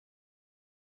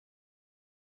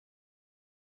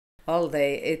All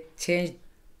day it changed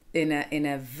in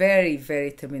a very,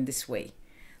 very tremendous way.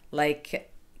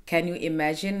 Like, can you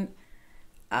imagine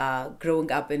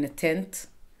growing up in a tent,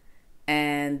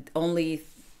 and only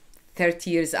 30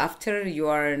 years after you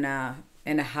are in a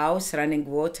house running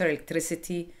water,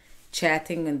 electricity,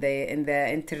 chatting in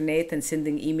the internet and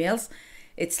sending emails.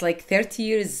 It's like 30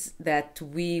 years that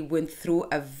we went through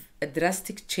a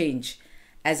drastic change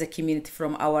as a community,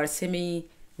 from our semi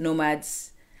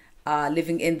nomads,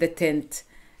 living in the tent,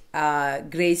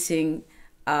 grazing,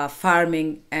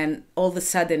 farming, and all of a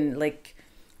sudden, like,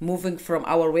 moving from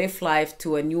our way of life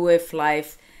to a new way of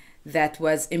life that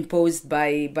was imposed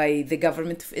by the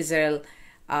government of Israel,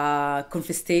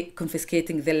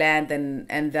 confiscating the land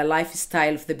and the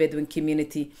lifestyle of the Bedouin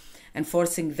community, and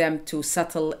forcing them to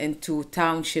settle into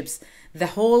townships. The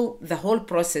whole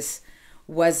process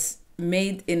was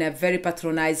made in a very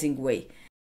patronizing way.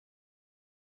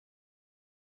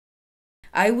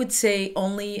 I would say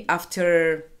only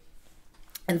after,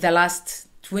 in the last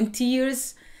 20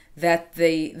 years, that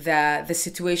the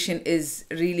situation is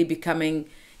really becoming,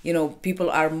 people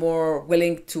are more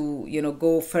willing to,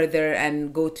 go further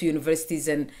and go to universities,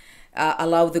 and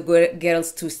allow the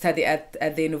girls to study at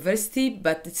the university.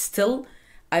 But it's still,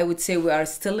 I would say, we are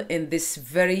still in this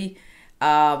very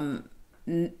not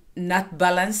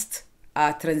balanced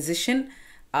transition.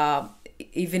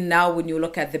 Even now, when you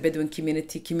look at the Bedouin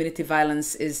community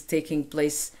violence is taking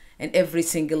place in every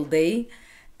single day.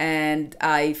 And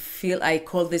I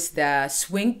call this the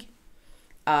swing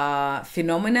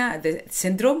phenomena, the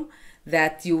syndrome,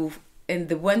 that you, in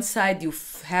the one side, you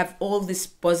have all this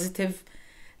positive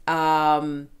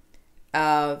facts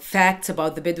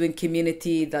about the Bedouin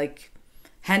community, like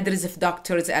hundreds of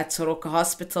doctors at Soroka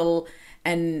Hospital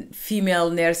and female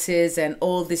nurses and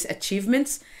all these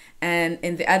achievements. And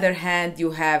in the other hand,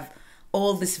 you have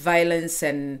all this violence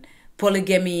and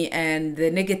polygamy and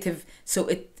the negative. So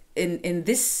in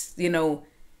this,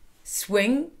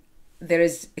 swing, there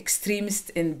is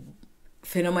extremist in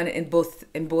phenomena in both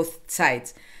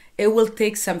sides. It will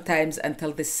take sometimes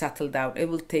until this settle down. It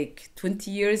will take 20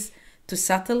 years to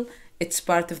settle. It's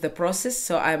part of the process.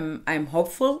 So I'm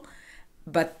hopeful,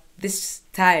 but this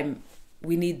time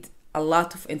we need a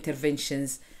lot of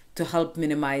interventions to help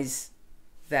minimize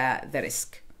the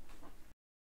risk.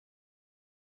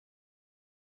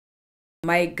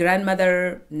 My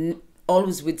grandmother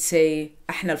always would say,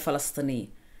 "إحنا الفلسطينيين,"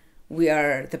 we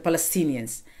are the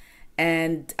Palestinians,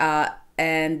 and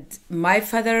my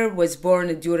father was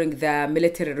born during the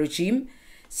military regime,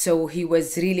 so he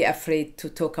was really afraid to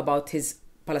talk about his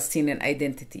Palestinian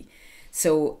identity.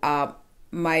 So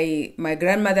my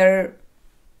grandmother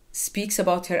speaks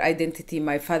about her identity.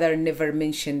 My father never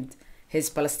mentioned his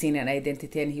Palestinian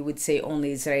identity, and he would say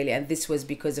only Israeli, and this was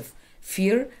because of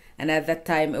fear. And at that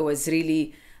time, it was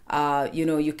really,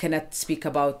 you cannot speak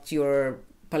about your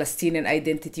Palestinian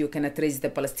identity. You cannot raise the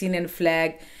Palestinian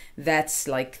flag. That's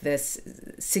like the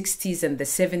 60s and the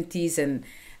 70s and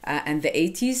the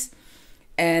 80s.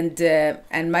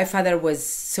 And my father was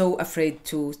so afraid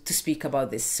to speak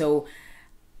about this. So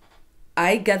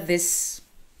I got this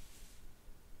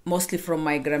mostly from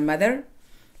my grandmother.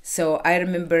 So I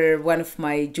remember one of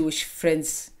my Jewish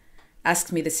friends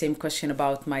asked me the same question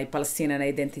about my Palestinian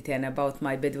identity and about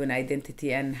my Bedouin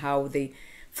identity, and how the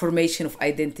formation of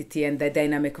identity and the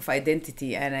dynamic of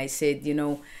identity. And I said,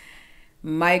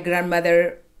 my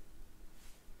grandmother,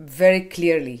 very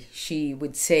clearly, she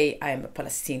would say, "I am a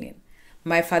Palestinian."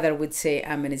 My father would say,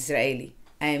 "I'm an Israeli."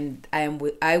 And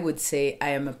I would say, "I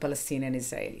am a Palestinian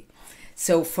Israeli."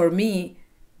 So for me,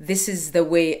 this is the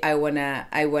way I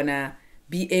wanna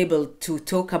be able to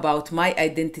talk about my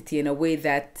identity in a way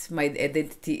that my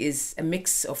identity is a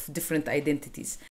mix of different identities.